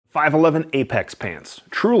511 Apex pants.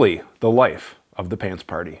 Truly the life of the pants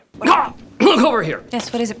party. Ah! Look over here.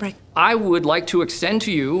 Yes, what is it, Brick? I would like to extend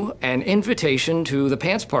to you an invitation to the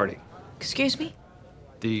pants party. Excuse me?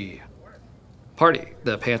 The party.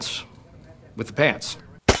 The pants with the pants.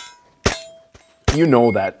 You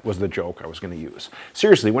know that was the joke I was going to use.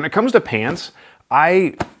 Seriously, when it comes to pants,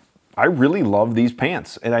 I really love these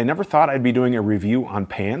pants. And I never thought I'd be doing a review on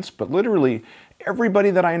pants, but literally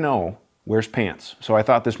everybody that I know wears pants. So I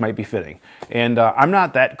thought this might be fitting. And I'm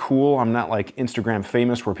not that cool. I'm not like Instagram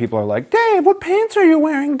famous where people are like, Dave, what pants are you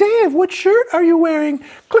wearing? Dave, what shirt are you wearing?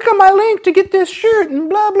 Click on my link to get this shirt and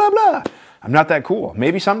blah, blah, blah. I'm not that cool.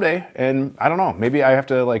 Maybe someday, and I don't know, maybe I have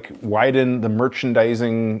to like widen the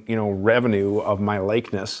merchandising, revenue of my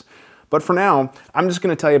likeness. But for now, I'm just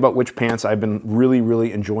gonna tell you about which pants I've been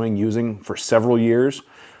really enjoying using for several years.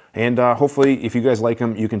 And hopefully, if you guys like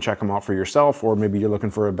them, you can check them out for yourself, or maybe you're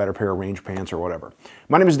looking for a better pair of range pants or whatever.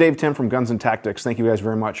 My name is Dave Tim from Guns and Tactics. Thank you guys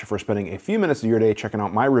very much for spending a few minutes of your day checking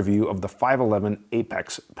out my review of the 511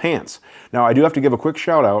 Apex pants. Now, I do have to give a quick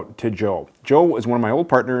shout out to Joe. Joe is one of my old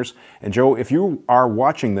partners, and Joe, if you are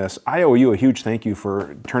watching this, I owe you a huge thank you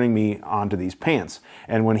for turning me onto these pants.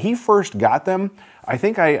 And when he first got them, I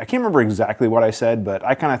think I can't remember exactly what I said, but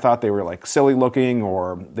I kind of thought they were like silly looking,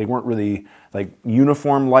 or they weren't really like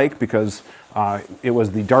uniform-like, because it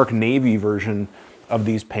was the dark navy version of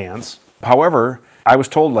these pants. However, I was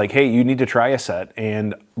told like, hey, you need to try a set.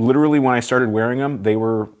 And literally when I started wearing them, they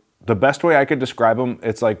were the best way I could describe them.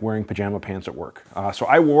 It's like wearing pajama pants at work. So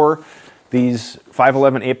I wore these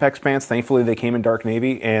 511 Apex pants. Thankfully, they came in dark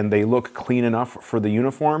navy and they look clean enough for the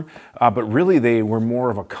uniform, but really they were more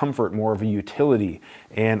of a comfort, more of a utility.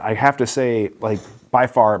 And I have to say, like, by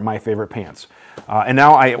far my favorite pants. And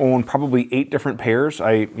now I own probably 8 different pairs.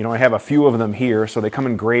 I have a few of them here. So they come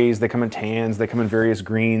in grays, they come in tans, they come in various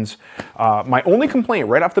greens. My only complaint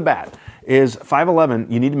right off the bat is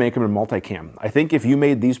 511, you need to make them in multicam. I think if you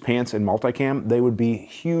made these pants in multicam, they would be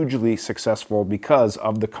hugely successful because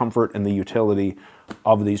of the comfort and the utility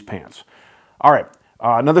of these pants. All right.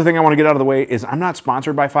 Another thing I want to get out of the way is I'm not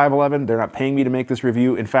sponsored by 511. They're not paying me to make this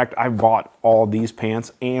review. In fact, I've bought all these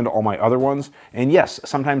pants and all my other ones. And yes,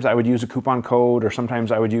 sometimes I would use a coupon code, or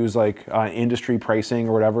sometimes I would use like industry pricing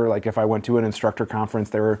or whatever. Like if I went to an instructor conference,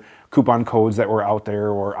 there were coupon codes that were out there,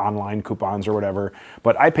 or online coupons or whatever.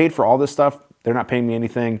 But I paid for all this stuff. They're not paying me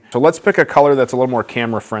anything. So let's pick a color that's a little more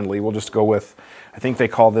camera friendly. We'll just go with, I think they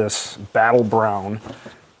call this Battle Brown.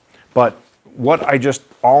 But what I just,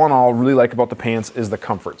 all in all, really like about the pants is the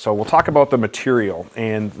comfort. So we'll talk about the material.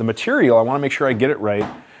 And the material, I want to make sure I get it right,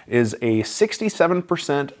 is a 67%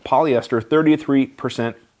 polyester,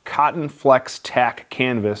 33% cotton flex tack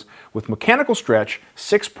canvas with mechanical stretch,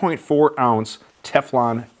 6.4 ounce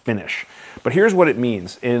Teflon finish. But here's what it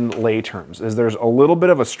means in lay terms, is there's a little bit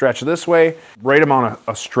of a stretch this way, right amount of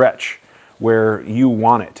a stretch where you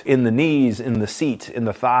want it. In the knees, in the seat, in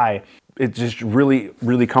the thigh. It's just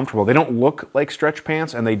really comfortable. They don't look like stretch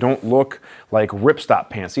pants, and they don't look like ripstop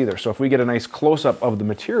pants either. So if we get a nice close-up of the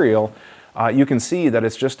material, you can see that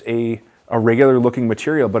it's just a regular looking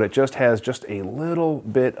material, but it just has just a little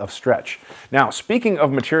bit of stretch. Now, speaking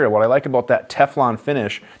of material, what I like about that Teflon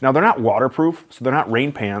finish, now they're not waterproof, so they're not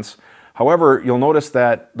rain pants. However, you'll notice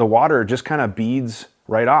that the water just kind of beads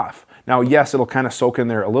right off. Now, yes, it'll kind of soak in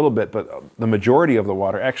there a little bit, but the majority of the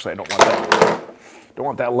water, actually, I don't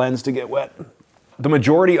want that lens to get wet. The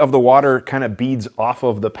majority of the water kind of beads off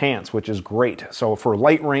of the pants, which is great. So for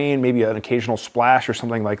light rain, maybe an occasional splash or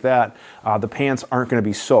something like that, the pants aren't going to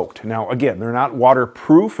be soaked. Now, again, they're not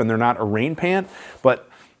waterproof and they're not a rain pant, but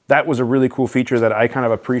that was a really cool feature that I kind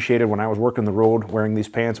of appreciated when I was working the road wearing these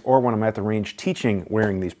pants, or when I'm at the range teaching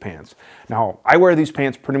wearing these pants. Now, I wear these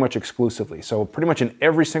pants pretty much exclusively. So pretty much in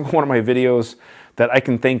every single one of my videos that I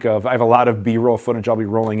can think of, I have a lot of B-roll footage I'll be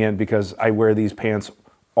rolling in because I wear these pants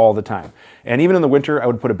all the time. And even in the winter, I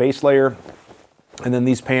would put a base layer and then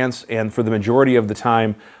these pants, and for the majority of the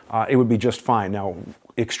time, it would be just fine. Now,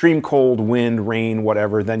 extreme cold, wind, rain,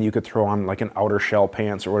 whatever, then you could throw on like an outer shell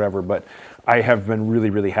pants or whatever, but I have been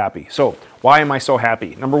really happy. So why am I so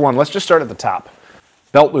happy? Number one, let's just start at the top.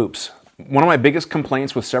 Belt loops. One of my biggest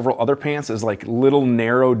complaints with several other pants is like little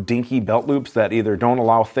narrow dinky belt loops that either don't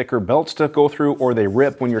allow thicker belts to go through, or they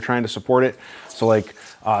rip when you're trying to support it. So like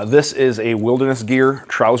this is a Wilderness Gear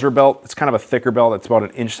trouser belt. It's kind of a thicker belt. It's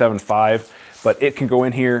about 1.75 inches, but it can go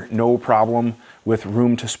in here no problem with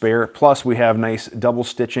room to spare. Plus we have nice double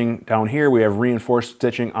stitching down here. We have reinforced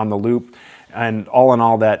stitching on the loop. And all in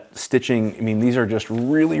all, that stitching, I mean, these are just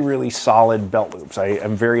really, really solid belt loops. I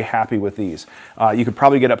am very happy with these. You could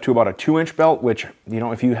probably get up to about a 2-inch belt, which, you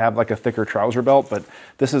know, if you have like a thicker trouser belt, but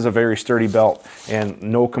this is a very sturdy belt and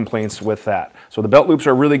no complaints with that. So the belt loops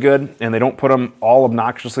are really good, and they don't put them all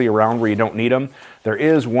obnoxiously around where you don't need them. There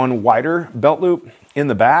is one wider belt loop in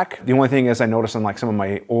the back. The only thing is I noticed on like some of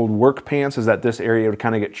my old work pants is that this area would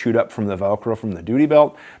kind of get chewed up from the Velcro from the duty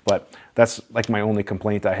belt, but that's like my only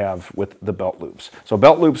complaint I have with the belt loops. So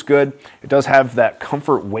belt loop's good. It does have that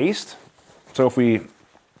comfort waist. So if we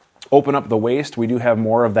open up the waist, we do have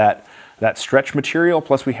more of that stretch material,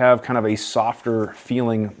 plus we have kind of a softer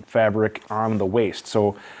feeling fabric on the waist.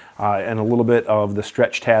 So, and a little bit of the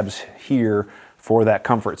stretch tabs here for that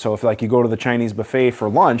comfort. So if like you go to the Chinese buffet for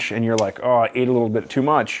lunch and you're like, oh, I ate a little bit too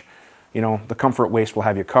much, you know, the comfort waist will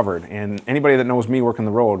have you covered. And anybody that knows me working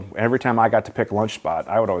the road, every time I got to pick lunch spot,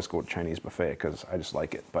 I would always go to Chinese buffet because I just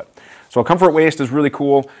like it. But so a comfort waist is really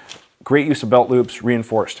cool. Great use of belt loops,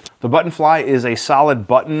 reinforced. The button fly is a solid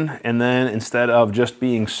button, and then instead of just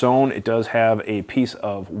being sewn, it does have a piece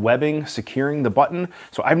of webbing securing the button.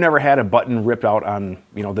 So I've never had a button ripped out on,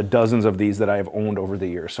 you know, the dozens of these that I've owned over the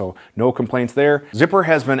years. So no complaints there. Zipper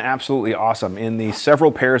has been absolutely awesome. In the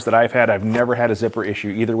several pairs that I've had, I've never had a zipper issue,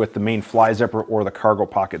 either with the main fly zipper or the cargo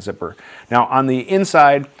pocket zipper. Now on the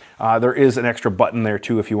inside, there is an extra button there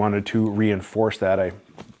too if you wanted to reinforce that. I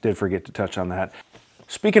did forget to touch on that.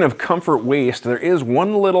 Speaking of comfort waist, there is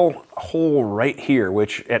one little hole right here,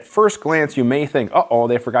 which at first glance you may think, uh-oh,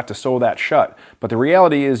 they forgot to sew that shut. But the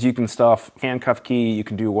reality is you can stuff handcuff key, you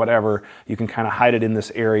can do whatever, you can kind of hide it in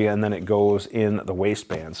this area and then it goes in the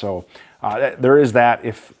waistband. So there is that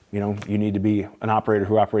if you know you need to be an operator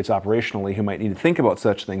who operates operationally, who might need to think about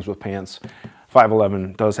such things with pants.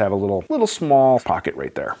 511 does have a little small pocket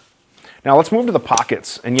right there. Now let's move to the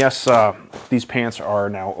pockets, and yes, these pants are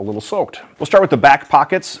now a little soaked. We'll start with the back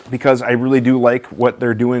pockets because I really do like what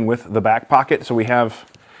they're doing with the back pocket. So we have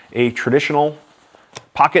a traditional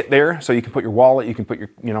pocket there, so you can put your wallet, you can put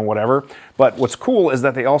your, you know, whatever. But what's cool is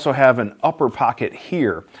that they also have an upper pocket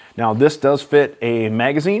here. Now this does fit a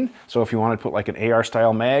magazine, so if you want to put like an AR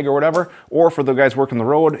style mag or whatever, or for the guys working the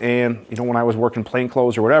road, and you know, when I was working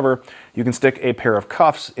plainclothes or whatever, you can stick a pair of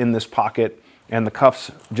cuffs in this pocket, and the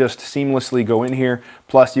cuffs just seamlessly go in here.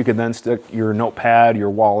 Plus you can then stick your notepad, your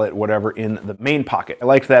wallet, whatever in the main pocket. I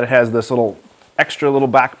like that it has this extra little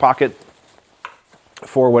back pocket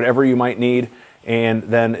for whatever you might need. And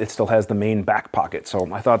then it still has the main back pocket.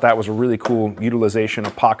 So I thought that was a really cool utilization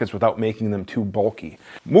of pockets without making them too bulky.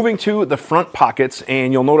 Moving to the front pockets,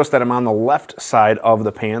 and you'll notice that I'm on the left side of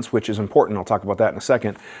the pants, which is important. I'll talk about that in a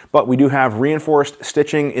second. But we do have reinforced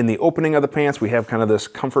stitching in the opening of the pants. We have kind of this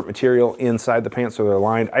comfort material inside the pants so they're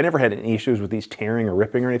lined. I never had any issues with these tearing or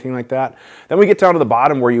ripping or anything like that. Then we get down to the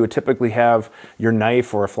bottom where you would typically have your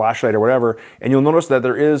knife or a flashlight or whatever, and you'll notice that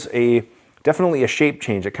there is definitely a shape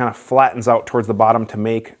change. It kind of flattens out towards the bottom to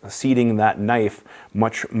make seating that knife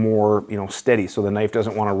much more, you know, steady, so the knife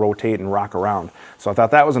doesn't want to rotate and rock around. So I thought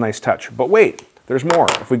that was a nice touch. But wait, there's more.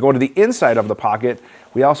 If we go to the inside of the pocket,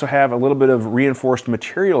 we also have a little bit of reinforced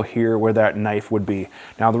material here where that knife would be.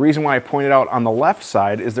 Now the reason why I pointed out on the left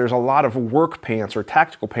side is there's a lot of work pants or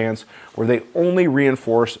tactical pants where they only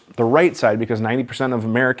reinforce the right side because 90% of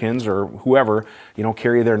Americans or whoever, you know,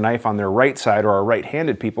 carry their knife on their right side or are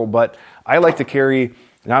right-handed people. But I like to carry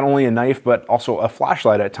not only a knife but also a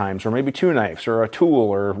flashlight at times, or maybe two knives or a tool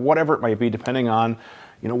or whatever it might be, depending on,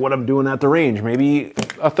 you know, what I'm doing at the range. Maybe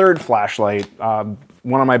a third flashlight,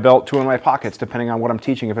 one on my belt, two in my pockets, depending on what I'm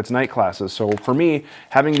teaching if it's night classes. So for me,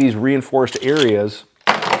 having these reinforced areas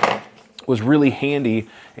was really handy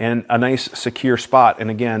and a nice secure spot. And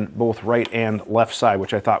again, both right and left side,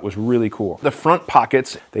 which I thought was really cool. The front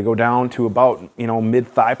pockets, they go down to about, you know,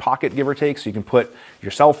 mid-thigh pocket, give or take. So you can put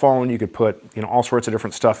your cell phone, you could put, you know, all sorts of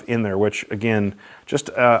different stuff in there, which again, just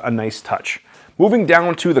a nice touch. Moving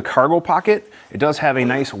down to the cargo pocket, it does have a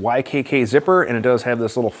nice YKK zipper, and it does have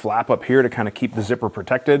this little flap up here to kind of keep the zipper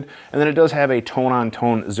protected. And then it does have a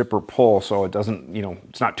tone-on-tone zipper pull, so it doesn't, you know,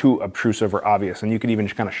 it's not too obtrusive or obvious. And you could even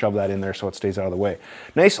just kind of shove that in there so it stays out of the way.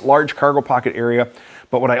 Nice large cargo pocket area.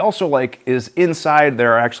 But what I also like is inside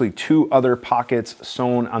there are actually two other pockets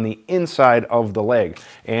sewn on the inside of the leg.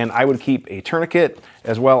 And I would keep a tourniquet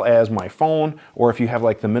as well as my phone, or if you have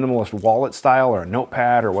like the minimalist wallet style or a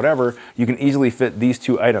notepad or whatever, you can easily fit these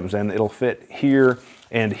two items, and it'll fit here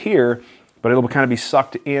and here. but it'll kind of be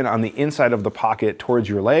sucked in on the inside of the pocket towards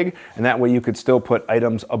your leg, and that way you could still put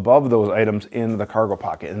items above those items in the cargo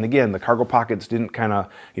pocket. And again, the cargo pockets didn't kind of,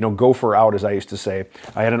 gopher out, as I used to say.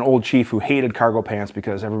 I had an old chief who hated cargo pants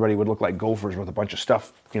because everybody would look like gophers with a bunch of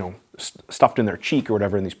stuff, stuffed in their cheek or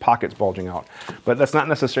whatever, and these pockets bulging out. But that's not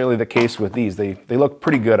necessarily the case with these. They look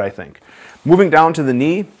pretty good, I think. Moving down to the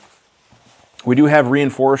knee, we do have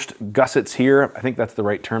reinforced gussets here. I think that's the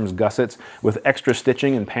right terms, gussets, with extra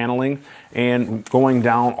stitching and paneling. And going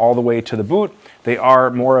down all the way to the boot, they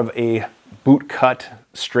are more of a boot cut,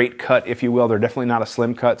 straight cut, if you will. They're definitely not a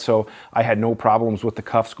slim cut, so I had no problems with the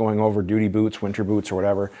cuffs going over duty boots, winter boots, or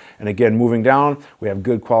whatever. And again, moving down, we have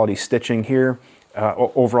good quality stitching here.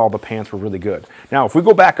 Overall, the pants were really good. Now, if we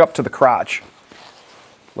go back up to the crotch,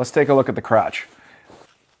 let's take a look at the crotch.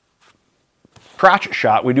 Crotch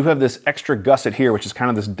shot, we do have this extra gusset here, which is kind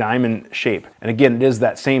of this diamond shape. And again, it is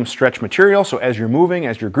that same stretch material, so as you're moving,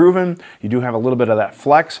 as you're grooving, you do have a little bit of that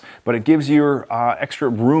flex, but it gives you extra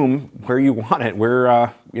room where you want it,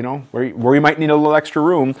 where you might need a little extra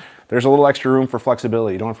room. There's a little extra room for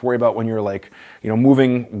flexibility. You don't have to worry about when you're like,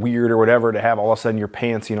 moving weird or whatever to have all of a sudden your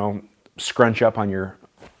pants, scrunch up on your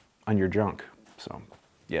junk. So,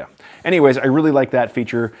 yeah. Anyways, I really like that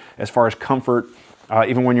feature as far as comfort.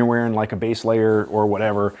 Even when you're wearing like a base layer or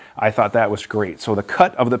whatever, I thought that was great. So the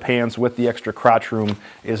cut of the pants with the extra crotch room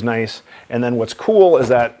is nice. And then what's cool is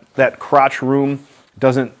that that crotch room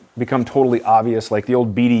doesn't become totally obvious like the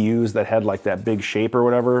old BDUs that had like that big shape or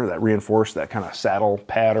whatever, that reinforced that kind of saddle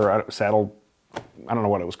pad or saddle, I don't know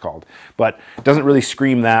what it was called, but it doesn't really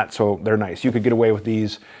scream that, so they're nice. You could get away with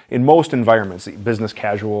these in most environments, business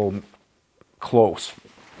casual, close.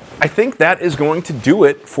 I think that is going to do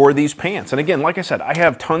it for these pants. And again, like I said, I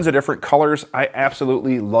have tons of different colors. I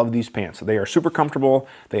absolutely love these pants. They are super comfortable.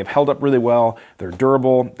 They have held up really well. They're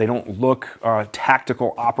durable. They don't look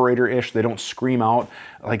tactical operator-ish. They don't scream out.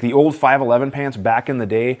 Like the old 511 pants back in the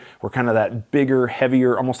day were kind of that bigger,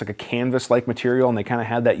 heavier, almost like a canvas-like material, and they kind of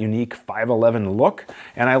had that unique 511 look.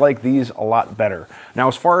 And I like these a lot better. Now,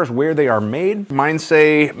 as far as where they are made, mine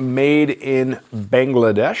say made in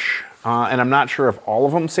Bangladesh. And I'm not sure if all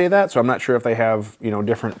of them say that, so I'm not sure if they have,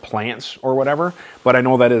 different plants or whatever, but I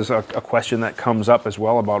know that is a question that comes up as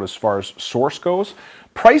well about as far as source goes.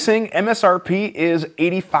 Pricing, MSRP is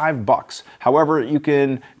 $85. However, you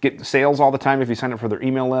can get sales all the time if you sign up for their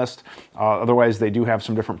email list. Otherwise, they do have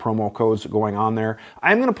some different promo codes going on there.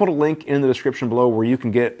 I'm going to put a link in the description below where you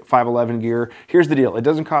can get 511 gear. Here's the deal. It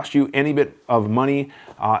doesn't cost you any bit of money.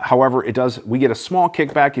 However, we get a small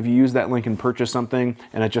kickback if you use that link and purchase something,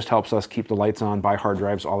 and it just helps us keep the lights on, buy hard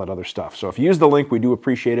drives, all that other stuff. So if you use the link, we do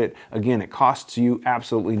appreciate it. Again, it costs you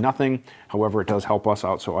absolutely nothing. However, it does help us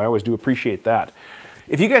out, so I always do appreciate that.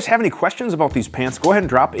 If you guys have any questions about these pants, go ahead and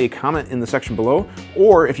drop a comment in the section below.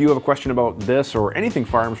 Or if you have a question about this or anything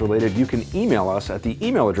firearms related, you can email us at the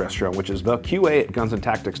email address shown, which is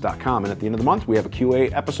theqa@gunsandtactics.com. And at the end of the month, we have a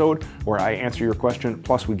QA episode where I answer your question,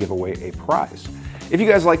 plus we give away a prize. If you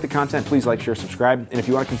guys like the content, please like, share, subscribe. And if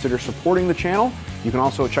you want to consider supporting the channel, you can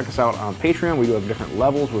also check us out on Patreon. We do have different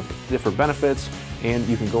levels with different benefits, and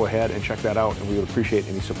you can go ahead and check that out, and we would appreciate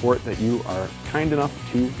any support that you are kind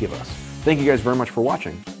enough to give us. Thank you guys very much for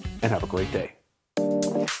watching, and have a great day.